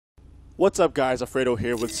What's up, guys? Alfredo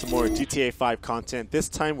here with some more GTA 5 content. This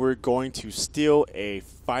time we're going to steal a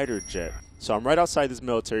fighter jet. So I'm right outside this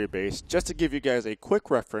military base. Just to give you guys a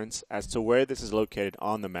quick reference as to where this is located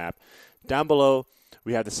on the map. Down below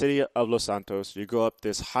we have the city of Los Santos. You go up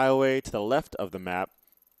this highway to the left of the map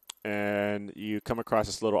and you come across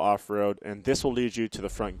this little off-road, and this will lead you to the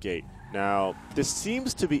front gate. Now this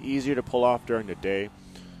seems to be easier to pull off during the day.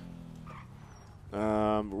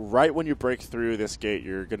 Right when you break through this gate,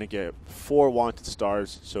 you're going to get 4 wanted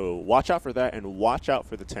stars, so watch out for that and watch out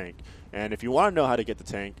for the tank. And if you want to know how to get the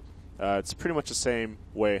tank, it's pretty much the same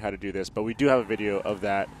way how to do this, but we do have a video of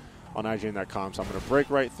that on IGN.com, so I'm going to break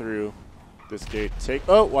right through this gate.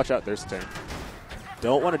 Oh, watch out, there's the tank.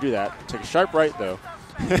 Don't want to do that. Take a sharp right, though,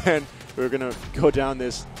 and we're going to go down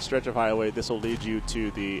this stretch of highway. This will lead you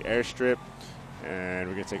to the airstrip, and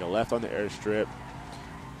we're going to take a left on the airstrip.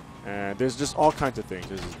 And there's just all kinds of things.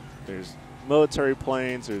 There's military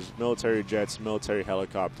planes, there's military jets, military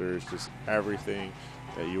helicopters, just everything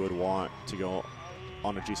that you would want to go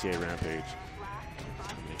on a GTA Rampage.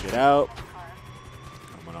 I'm going to get out.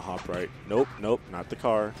 I'm going to hop right. Nope, not the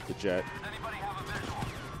car, the jet.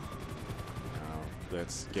 Now,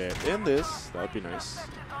 let's get in this. That would be nice.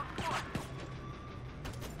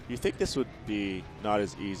 You think this would be not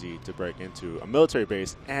as easy to break into a military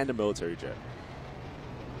base and a military jet.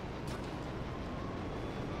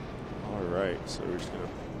 Alright, so we're just gonna...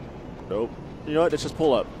 Nope. You know what? Let's just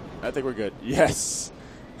pull up. I think we're good. Yes!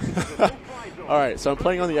 Alright, so I'm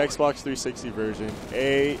playing on the Xbox 360 version.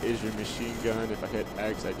 A is your machine gun. If I hit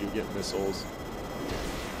X, I do get missiles.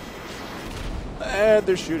 And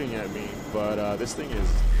they're shooting at me, but this thing is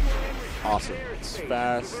awesome. It's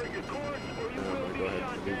fast. And I'm gonna go ahead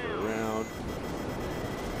and maneuver around.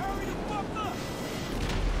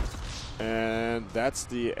 And that's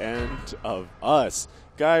the end of us.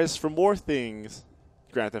 Guys, for more things,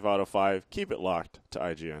 Grand Theft Auto 5, keep it locked to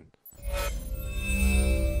IGN.